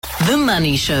The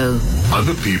Money Show.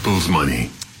 Other people's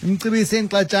money. Mcebisi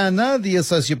Ntlajana, the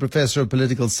Associate Professor of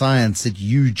Political Science at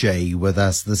UJ, with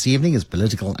us this evening as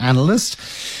political analyst.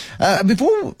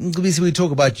 Before Mcebisi, we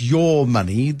talk about your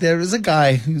money, there is a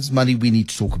guy whose money we need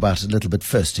to talk about a little bit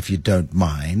first, if you don't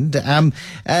mind.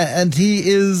 And he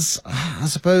is, I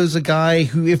suppose, a guy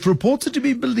who, if reports are to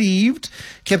be believed,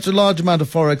 kept a large amount of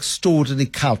forex stored in a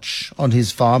couch on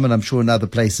his farm, and I'm sure in other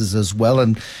places as well.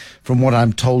 And from what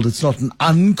I'm told, it's not an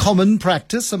uncommon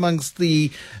practice amongst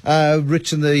the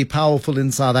rich and the powerful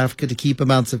in South Africa to keep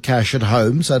amounts of cash at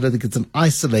home. So I don't think it's an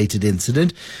isolated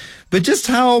incident. But just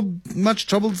how much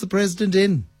trouble is the president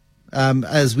in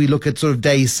as we look at sort of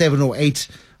day 7 or 8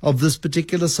 of this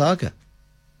particular saga?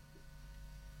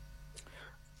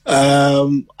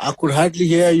 I could hardly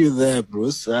hear you there,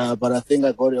 Bruce, but I think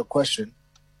I got your question.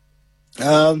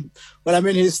 Well, I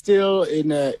mean, he's still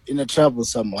in a trouble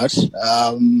somewhat,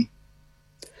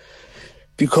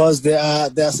 because there are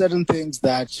certain things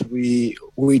that we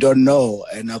don't know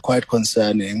and are quite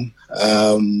concerning.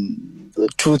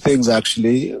 Two things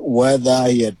actually: whether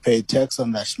he had paid tax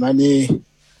on that money,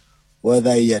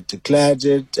 whether he had declared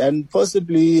it, and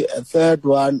possibly a third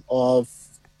one of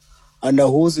under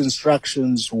whose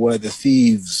instructions were the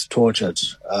thieves tortured.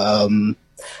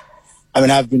 I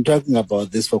mean, I've been talking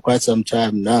about this for quite some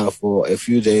time now, for a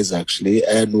few days actually,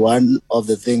 and one of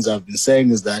the things I've been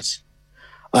saying is that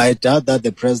I doubt that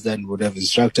the president would have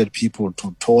instructed people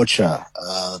to torture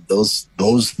those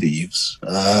thieves.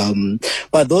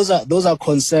 But those are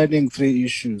concerning 3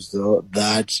 issues, though,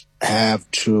 that have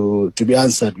to be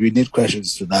answered. We need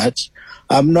questions to that.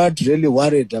 I'm not really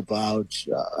worried about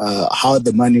how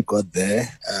the money got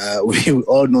there. We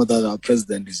all know that our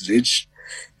president is rich.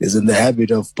 Is in the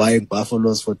habit of buying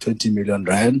buffaloes for 20 million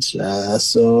rand.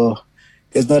 So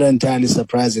it's not entirely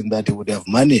surprising that he would have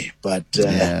money, but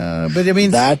I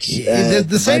mean, that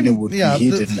the same money would be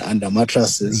hidden under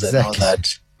mattresses and all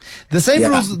that.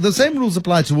 The same rules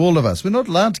apply to all of us. We're not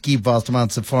allowed to keep vast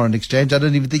amounts of foreign exchange. I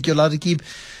don't even think you're allowed to keep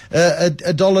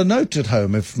a dollar note at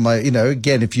home. If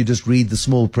if you just read the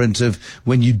small print of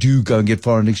when you do go and get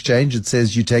foreign exchange, it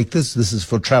says you take this is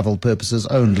for travel purposes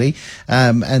only.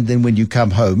 And then when you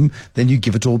come home, then you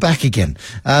give it all back again.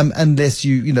 Unless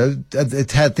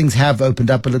things have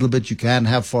opened up a little bit. You can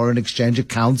have foreign exchange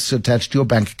accounts attached to your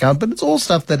bank account, but it's all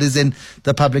stuff that is in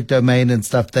the public domain and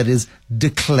stuff that is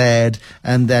declared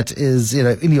and that is,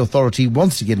 any authority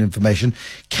wants to get information.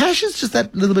 Cash is just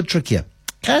that little bit trickier.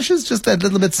 Cash is just that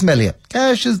little bit smellier.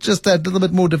 Cash is just that little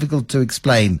bit more difficult to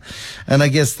explain. And I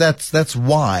guess that's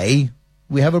why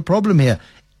we have a problem here.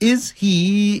 Is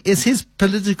his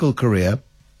political career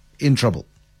in trouble?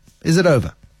 Is it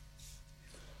over?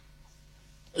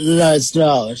 No, it's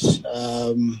not.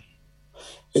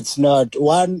 It's not.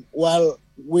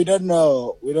 We don't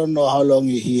know how long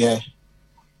he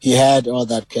had all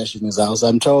that cash in his house.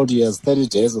 I'm told he has 30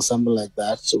 days or something like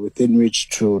that, so within which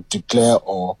to declare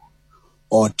or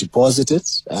deposit it.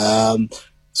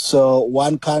 So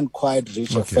one can't quite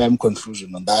reach a firm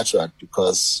conclusion on that one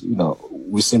because,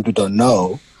 we simply don't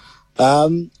know.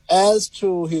 As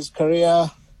to his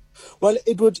career, well,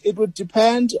 it would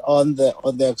depend on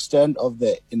the extent of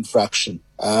the infraction.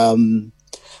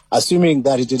 Assuming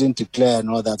that he didn't declare and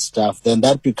all that stuff, then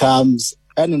that becomes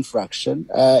an infraction.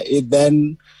 It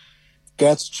then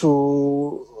gets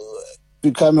to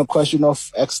become a question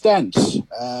of extent.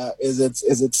 Is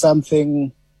it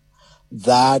something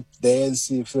that the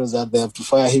ANC feels that they have to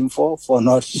fire him for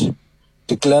not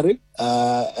declaring?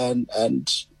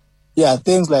 Things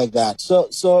like that.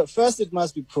 So first it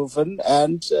must be proven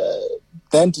and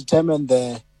then determine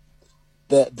the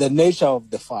nature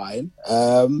of the fine.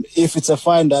 If it's a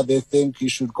fine that they think he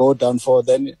should go down for,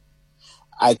 then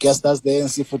I guess that's the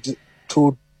ANC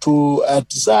to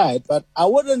decide. But I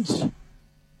wouldn't.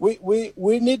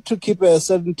 We need to keep a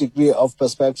certain degree of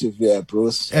perspective here,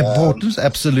 Bruce. Important,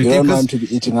 absolutely. We don't want to be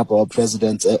eating up our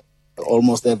presidents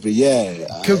almost every year.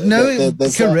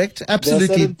 Correct, absolutely.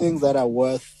 There are certain things that are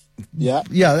worth. Yeah,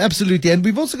 absolutely. And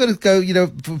we've also got to go,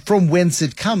 from whence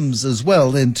it comes as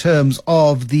well in terms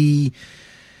of the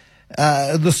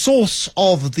source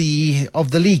of the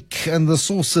leak and the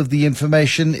source of the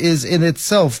information is in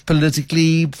itself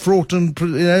politically fraught and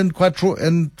quite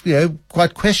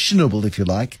questionable, if you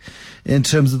like, in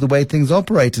terms of the way things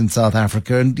operate in South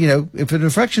Africa. And if an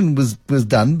infraction was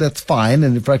done, that's fine.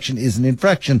 An infraction is an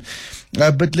infraction,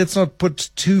 but let's not put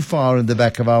too far in the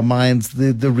back of our minds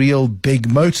the real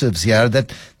big motives here.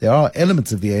 That there are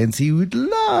elements of the ANC who would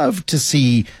love to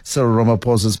see Cyril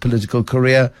Ramaphosa's political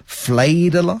career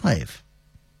flayed alive.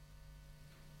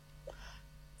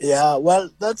 Yeah, well,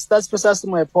 that's precisely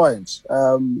my point.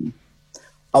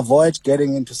 avoid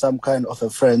getting into some kind of a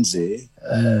frenzy,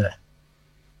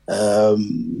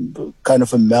 kind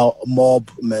of a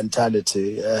mob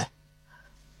mentality,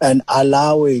 and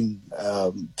allowing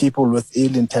people with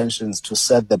ill intentions to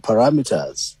set the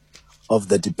parameters of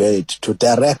the debate, to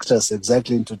direct us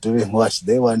exactly into doing what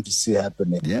they want to see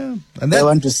happening. Yeah, and they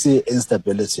want to see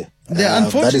instability. Yeah,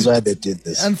 that is why they did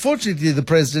this. Unfortunately, the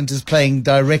president is playing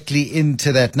directly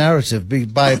into that narrative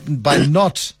by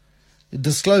not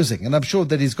disclosing. And I'm sure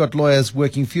that he's got lawyers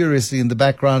working furiously in the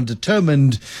background,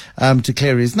 determined to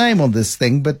clear his name on this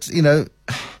thing. But, you know,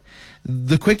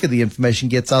 the quicker the information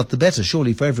gets out, the better,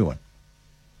 surely, for everyone.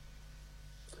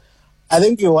 I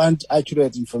think you want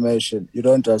accurate information. You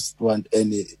don't just want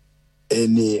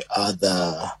any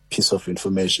other piece of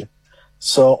information.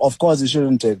 So, of course, it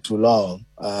shouldn't take too long.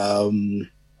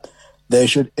 They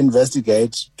should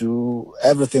investigate, do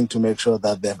everything to make sure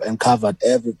that they've uncovered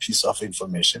every piece of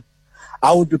information.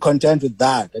 I would be content with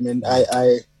that. I mean,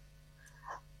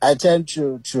 I tend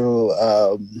to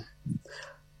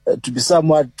be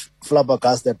somewhat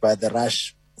flabbergasted by the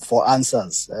rush for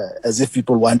answers, as if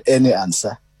people want any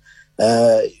answer.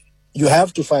 You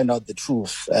have to find out the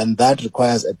truth, and that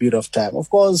requires a bit of time.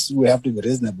 Of course, we have to be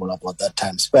reasonable about that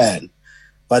time span,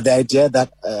 but the idea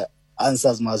that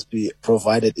answers must be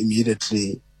provided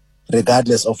immediately,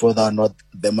 regardless of whether or not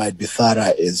they might be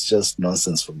thorough, is just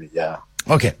nonsense for me. Yeah.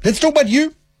 Okay, let's talk about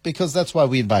you, because that's why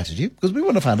we invited you, because we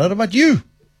want to find out about you.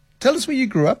 Tell us where you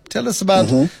grew up. Tell us about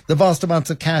the vast amounts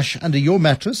of cash under your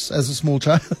mattress as a small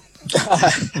child.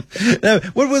 Now,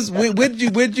 where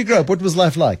did you grow up? What was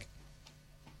life like?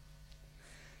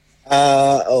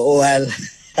 Well,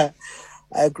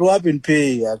 I grew up in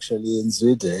PE, actually, in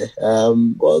Zwide.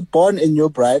 Born in New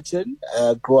Brighton,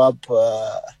 grew up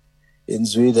in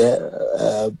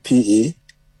Zwide, PE.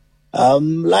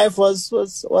 Life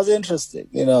was interesting,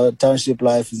 you know, township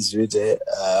life in Zwide.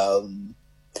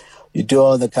 You do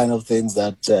all the kind of things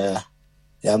that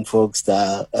young folks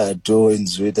that do in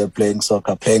Zwide, playing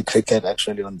soccer, playing cricket,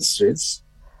 actually, on the streets.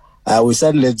 We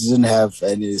certainly didn't have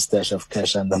any stash of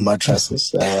cash under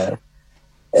mattresses.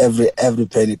 Every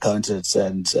penny counted,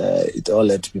 and it all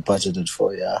had to be budgeted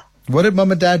for. Yeah. What did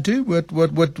mum and dad do? What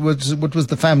was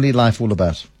the family life all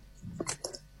about?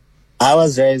 I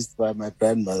was raised by my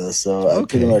grandmother, so I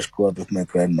pretty much grew up with my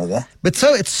grandmother. But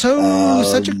it's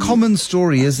such a common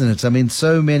story, isn't it? I mean,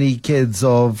 so many kids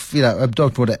of, you know, I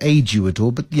don't want to age you at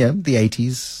all, but yeah, the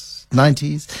 80s,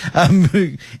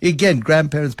 90s. Again,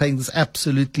 grandparents playing this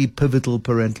absolutely pivotal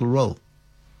parental role.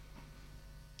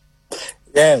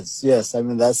 Yes. I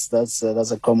mean, that's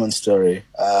a common story.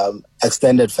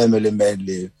 Extended family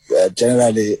mainly.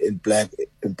 Generally, in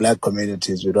black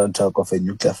communities, we don't talk of a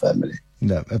nuclear family.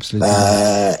 No, absolutely.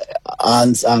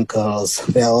 Aunts, uncles,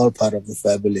 they are all part of the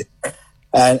family,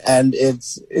 and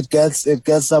it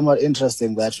gets somewhat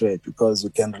interesting that way, because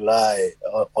you can rely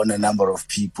on a number of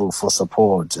people for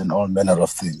support and all manner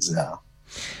of things. Yeah.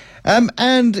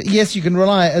 And yes, you can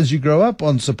rely as you grow up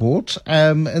on support,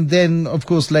 and then of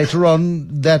course later on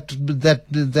that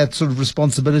sort of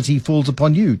responsibility falls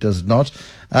upon you, does it not?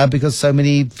 Because so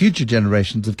many future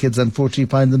generations of kids unfortunately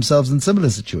find themselves in similar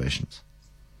situations.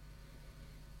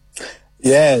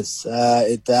 Yes,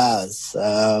 it does,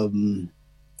 and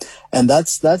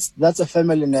that's a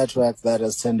family network that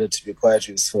has tended to be quite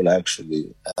useful,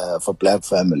 actually, for black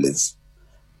families,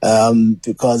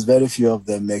 because very few of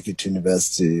them make it to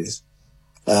universities.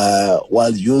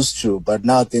 Used to, but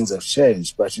now things have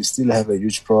changed. But you still have a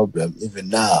huge problem even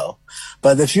now.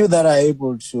 But the few that are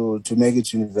able to make it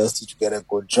to university to get a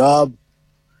good job,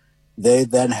 they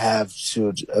then have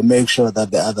to make sure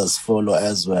that the others follow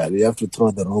as well. You have to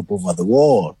throw the rope over the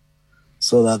wall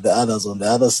so that the others on the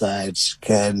other side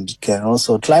can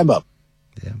also climb up.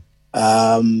 Yeah.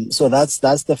 So that's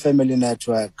the family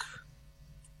network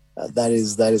that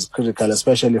is critical,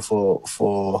 especially for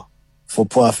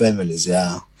poor families.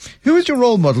 Yeah. Who was your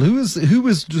role model? Who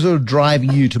was sort of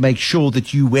driving you to make sure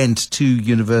that you went to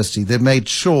university, that made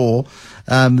sure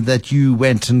that you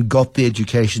went and got the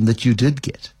education that you did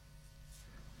get?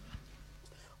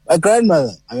 My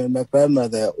grandmother. I mean, my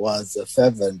grandmother was a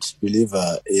fervent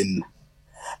believer in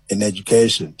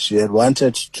education. She had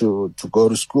wanted to go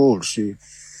to school. She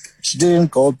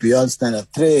didn't go beyond standard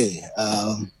 3.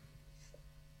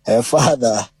 Her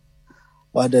father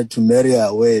wanted to marry her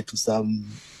away to some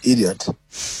idiot,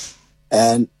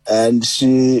 and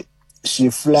she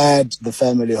fled the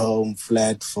family home,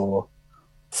 fled for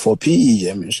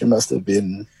PE. I mean, she must have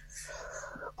been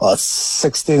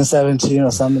 16, 17 or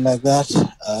something like that.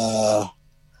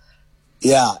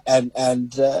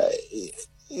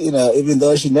 You know, even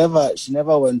though she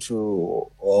never went to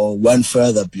or went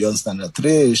further beyond standard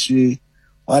 3, she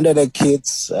wanted the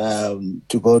kids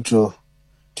to go to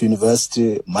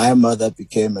university. My mother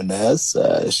became a nurse.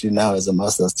 She now has a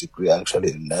master's degree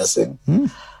actually in nursing.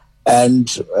 And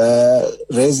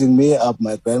raising me up,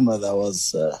 my grandmother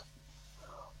was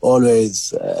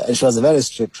always, and she was a very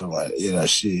strict woman.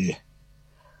 She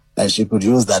could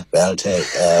use that belt.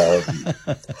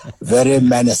 Very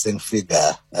menacing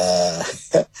figure,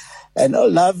 and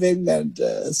loving and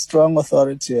strong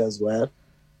authority as well.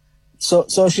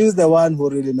 So she's the one who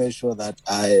really made sure that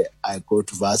I go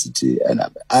to varsity. And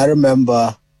I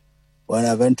remember when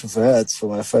I went to Wits for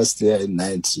my first year in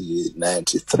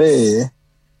 1993,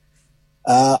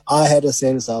 I had a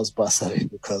sales house bursary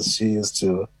because she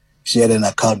had an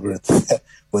account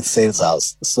with sales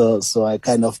house. So I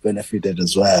kind of benefited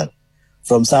as well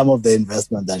from some of the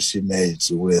investment that she made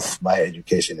with my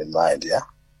education in mind. Yeah.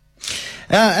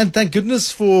 And thank goodness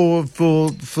for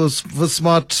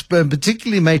smart,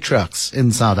 particularly matriarchs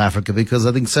in South Africa, because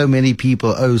I think so many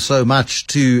people owe so much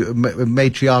to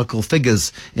matriarchal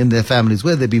figures in their families,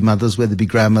 whether they be mothers, whether they be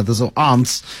grandmothers or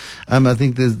aunts. I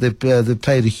think they've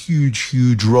played a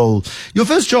huge role. Your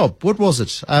first job, what was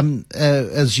it? When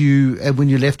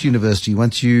you left university,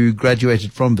 once you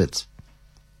graduated from Wits?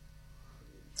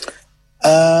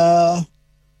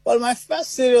 Well, my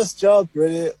first serious job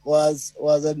really was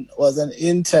an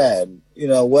intern,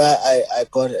 where I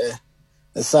got a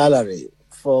salary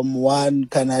from one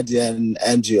Canadian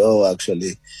NGO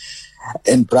actually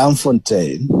in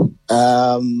Braamfontein.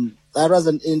 That was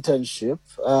an internship,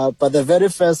 but the very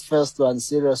first one,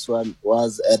 serious one,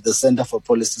 was at the Center for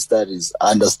Policy Studies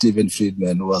under Stephen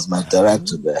Friedman, who was my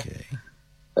director there. Okay.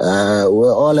 We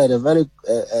all had a very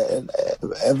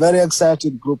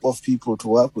exciting group of people to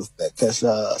work with there.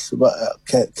 Kehla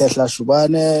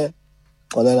Shubane,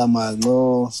 Kolela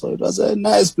Magno. So it was a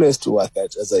nice place to work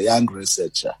at as a young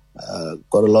researcher.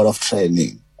 Got a lot of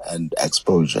training and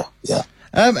exposure. Yeah.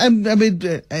 And I mean,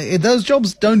 those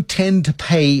jobs don't tend to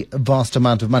pay a vast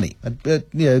amount of money. But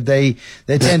they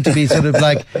tend to be sort of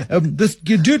like,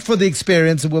 you do it for the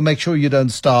experience and we'll make sure you don't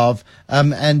starve.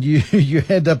 And you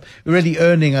end up really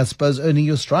earning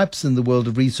your stripes in the world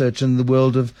of research and the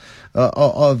world of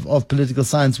political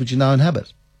science, which you now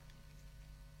inhabit.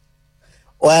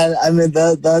 Well, I mean,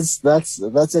 that's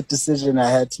a decision I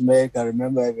had to make. I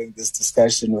remember having this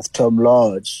discussion with Tom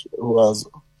Lodge, who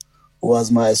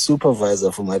was my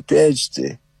supervisor for my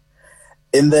PhD.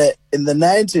 In the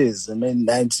 90s,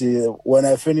 when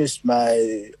I finished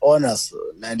my honors,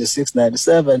 96,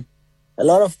 97, a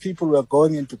lot of people were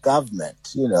going into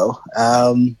government,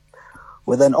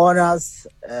 With an honors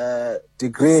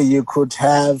degree, you could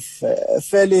have a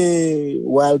fairly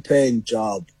well-paying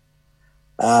job.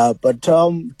 But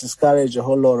Tom discouraged a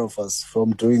whole lot of us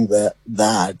from doing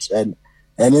that and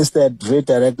instead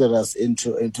redirected us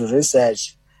into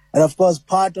research. And of course,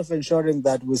 part of ensuring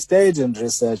that we stayed in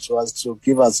research was to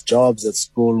give us jobs at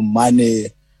school,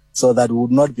 money, so that we would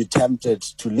not be tempted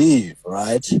to leave,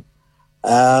 right?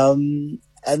 And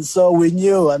so one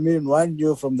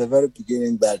knew from the very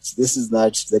beginning that this is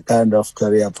not the kind of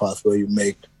career path where you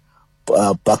make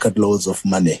bucket loads of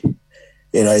money.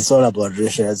 It's all about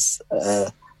research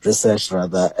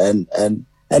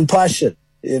and passion.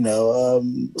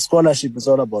 Scholarship is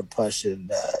all about passion.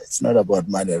 It's not about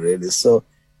money, really. So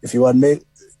if you want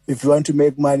to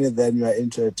make money, then you are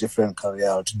into a different career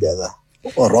altogether,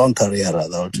 or wrong career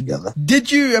rather altogether. Do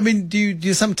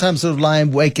you sometimes sort of lie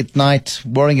awake at night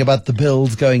worrying about the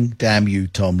bills, going, damn you,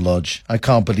 Tom Lodge, I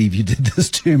can't believe you did this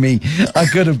to me. I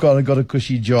could have gone and got a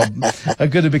cushy job. I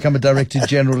could have become a director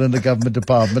general in a government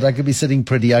department. I could be sitting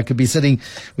pretty. I could be sitting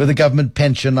with a government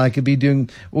pension. I could be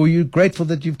or you're grateful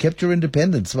that you've kept your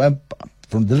independence.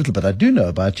 From the little bit I do know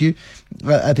about you,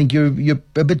 I think you're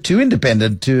a bit too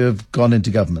independent to have gone into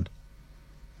government.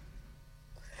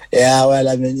 Yeah, well,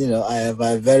 I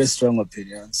have very strong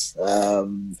opinions.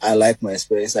 I like my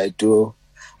space. I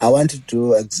want to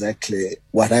do exactly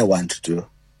what I want to do.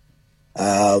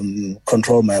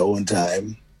 Control my own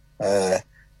time.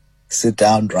 Sit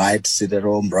down, write, sit at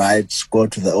home, write, go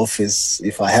to the office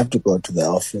if I have to go to the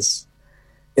office.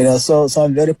 So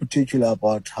I'm very particular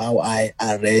about how I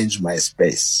arrange my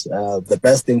space. The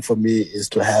best thing for me is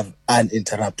to have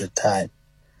uninterrupted time.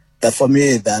 That for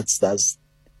me, that's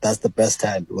the best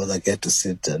time because I get to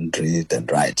sit and read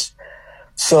and write.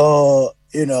 So,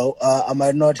 I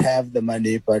might not have the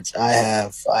money, but I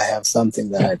have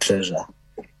something that I treasure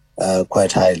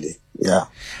quite highly. Yeah.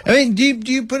 Do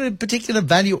you put a particular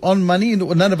value on money?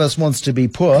 None of us wants to be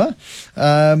poor,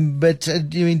 but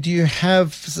do you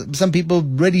have some people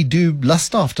really do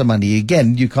lust after money?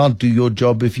 Again, you can't do your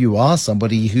job if you are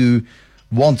somebody who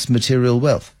wants material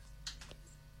wealth.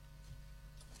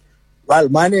 Well,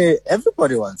 money,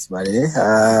 everybody wants money.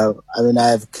 I mean, I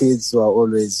have kids who are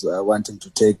always wanting to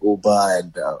take Uber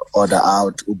and order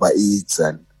out Uber Eats,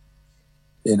 and,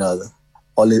 you know,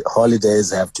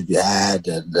 holidays have to be had,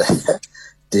 and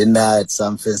dinner at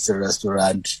some fancy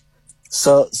restaurant.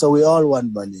 So we all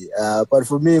want money. But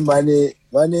for me, money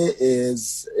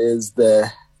is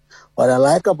what I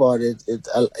like about it. It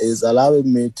is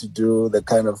allowing me to do the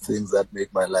kind of things that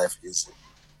make my life easy.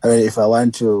 I mean, if I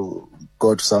want to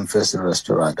go to some fancy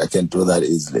restaurant, I can do that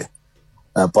easily.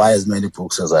 Buy as many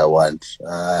books as I want.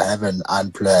 Have an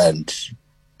unplanned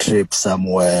trip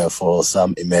somewhere for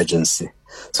some emergency.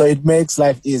 So it makes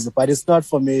life easy, but it's not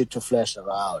for me to flash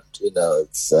around.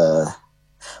 It's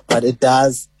but it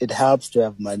helps to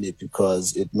have money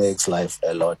because it makes life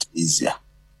a lot easier.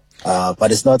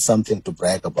 But it's not something to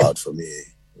brag about for me.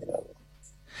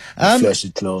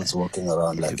 Flashy clothes, walking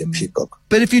around like a peacock.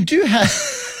 But if you do have,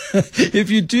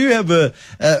 a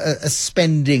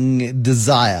spending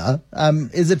desire,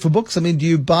 is it for books? I mean, do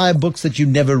you buy books that you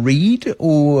never read,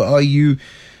 or are you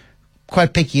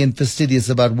quite picky and fastidious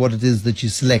about what it is that you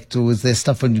select, or is there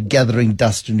stuff when you're gathering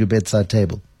dust on your bedside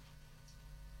table?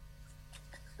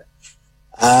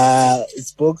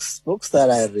 It's books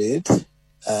that I read.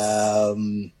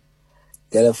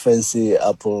 Get a fancy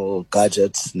Apple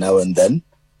gadget now and then.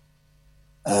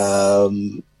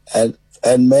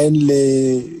 And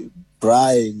mainly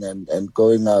buying and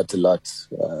going out a lot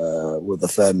with the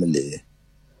family.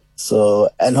 So,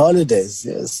 and holidays,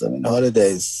 yes. I mean,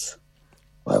 holidays.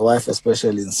 My wife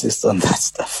especially insists on that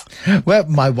stuff. Well,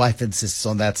 my wife insists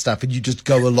on that stuff, and you just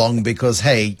go along because,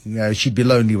 hey, she'd be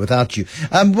lonely without you.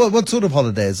 What sort of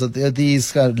holidays? Are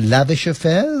these lavish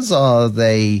affairs? Are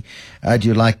they, do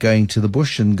you like going to the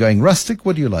bush and going rustic?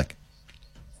 What do you like?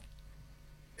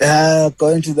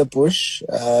 Going to the bush,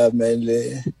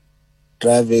 mainly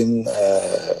driving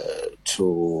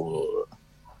to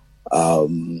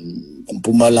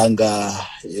Mpumalanga,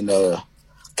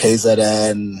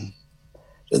 KZN.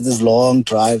 These long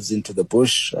drives into the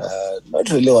bush. Not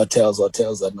really hotels.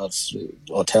 Hotels are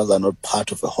not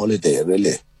part of a holiday,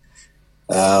 really.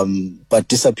 But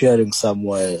disappearing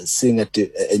somewhere, seeing a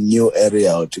new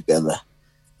area altogether.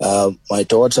 My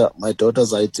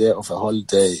daughter's idea of a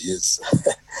holiday is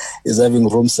is having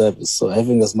room service, so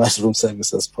having as much room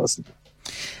service as possible.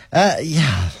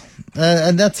 Yeah.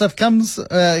 And that stuff comes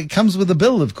with a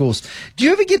bill, of course. Do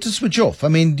you ever get to switch off? I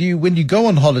mean, when you go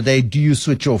on holiday, do you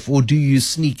switch off, or do you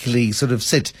sneakily sort of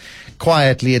sit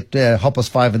quietly at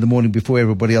 5:30 in the morning before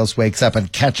everybody else wakes up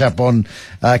and catch up on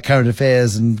current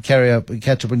affairs and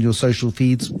catch up on your social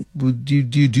feeds? Do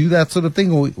you do that sort of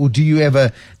thing, or do you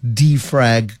ever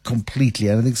defrag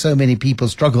completely? I think so many people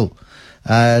struggle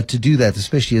to do that,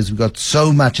 especially as we've got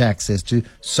so much access to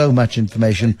so much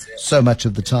information so much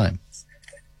of the time.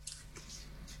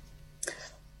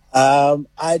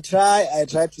 I try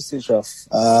to switch off,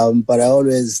 but I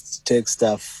always take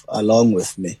stuff along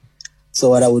with me. So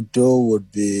what I would do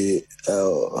would be,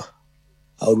 I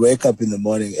would wake up in the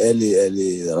morning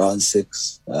early, around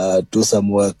 6, do some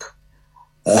work.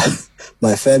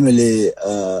 My family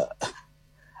are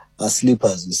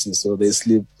sleepers, you see, so they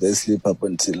sleep up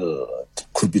until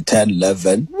could be 10,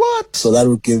 11. What? So that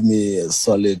would give me a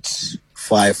solid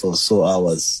 5 or so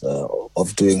hours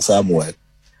of doing some work.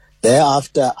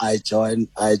 Thereafter, I rejoin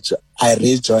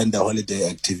the holiday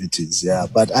activities. Yeah,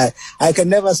 but I can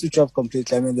never switch off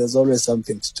completely. I mean, there's always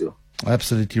something to do.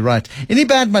 Absolutely right. Any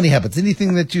bad money habits?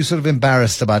 Anything that you're sort of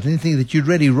embarrassed about? Anything that you'd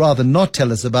really rather not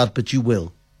tell us about, but you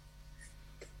will?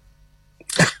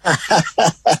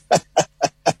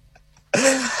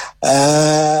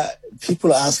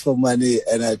 People ask for money,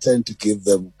 and I tend to give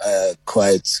them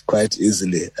quite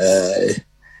easily.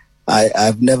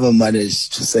 I've never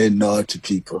managed to say no to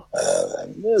people,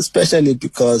 especially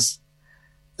because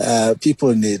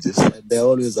people need it. They're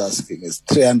always asking, is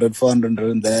 300, 400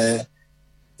 in there?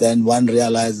 Then one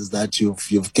realizes that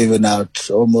you've given out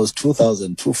almost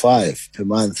 2,500 per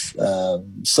month.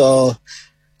 So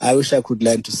I wish I could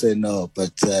learn to say no,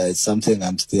 but it's something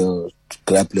I'm still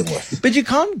grappling with. But you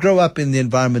can't grow up in the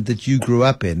environment that you grew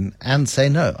up in and say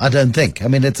no. I don't think. I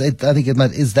mean, I think it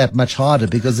is that much harder,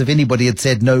 because if anybody had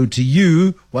said no to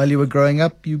you while you were growing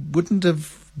up, you wouldn't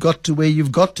have got to where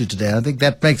you've got to today. I think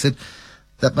that makes it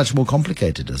that much more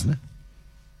complicated, doesn't it?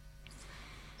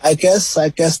 I guess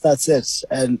that's it.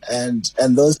 And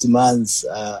those demands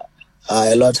are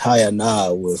a lot higher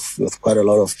now with quite a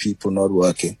lot of people not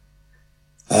working.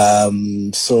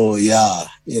 So yeah,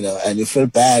 and you feel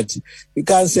bad. You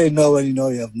can't say no when you know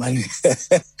you have money.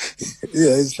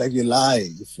 It's like you're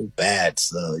lying. You feel bad,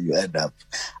 so you end up,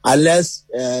 unless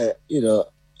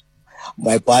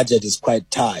my budget is quite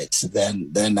tight,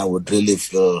 then I would really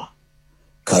feel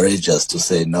courageous to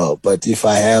say no. But if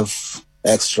I have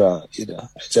extra, I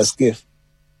just give.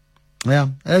 Yeah,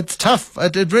 it's tough.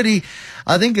 It really,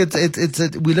 I think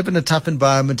we live in a tough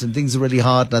environment and things are really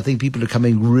hard. And I think people are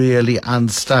coming really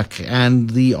unstuck,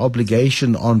 and the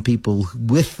obligation on people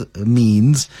with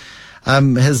means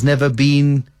has never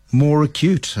been more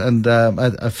acute. And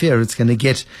I fear it's going to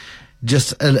get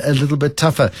just a little bit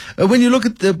tougher. When you look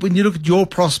at your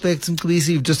prospects, and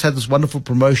Mcebisi, you've just had this wonderful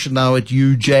promotion now at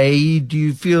UJ. Do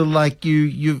you feel like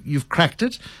you've cracked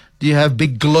it? Do you have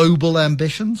big global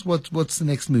ambitions? What's the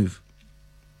next move?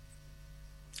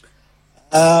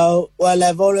 Well,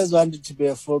 I've always wanted to be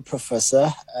a full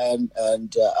professor, and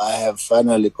I have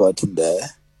finally gotten there.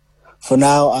 For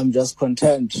now, I'm just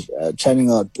content churning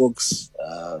out books,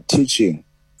 teaching.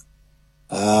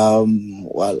 How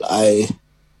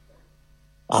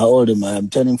old am I? I'm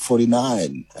turning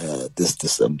 49 this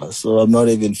December, so I'm not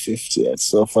even 50 yet.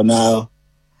 So for now,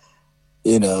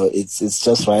 it's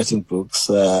just writing books.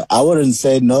 I wouldn't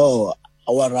say no.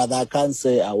 Or rather, I can't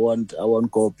say I won't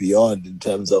go beyond in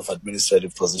terms of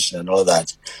administrative position and all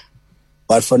that.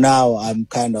 But for now, I'm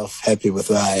kind of happy with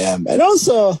where I am. And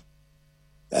also,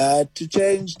 to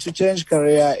change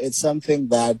career, it's something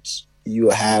that you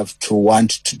have to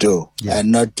want to do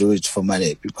and not do it for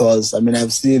money. Because,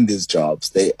 I've seen these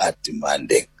jobs. They are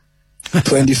demanding.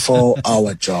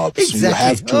 24-hour jobs. Exactly. You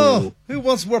have to who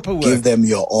wants work? give them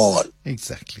your all.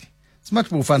 Exactly. It's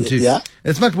much more fun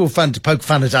It's much more fun to poke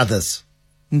fun at others.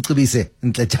 Mcebisi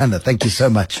Ntlejana, thank you so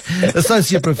much.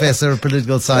 Associate Professor of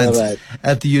Political Science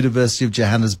at the University of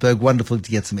Johannesburg. Wonderful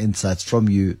to get some insights from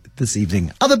you this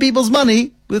evening. Other People's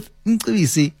Money with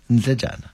Mcebisi Ntlejana.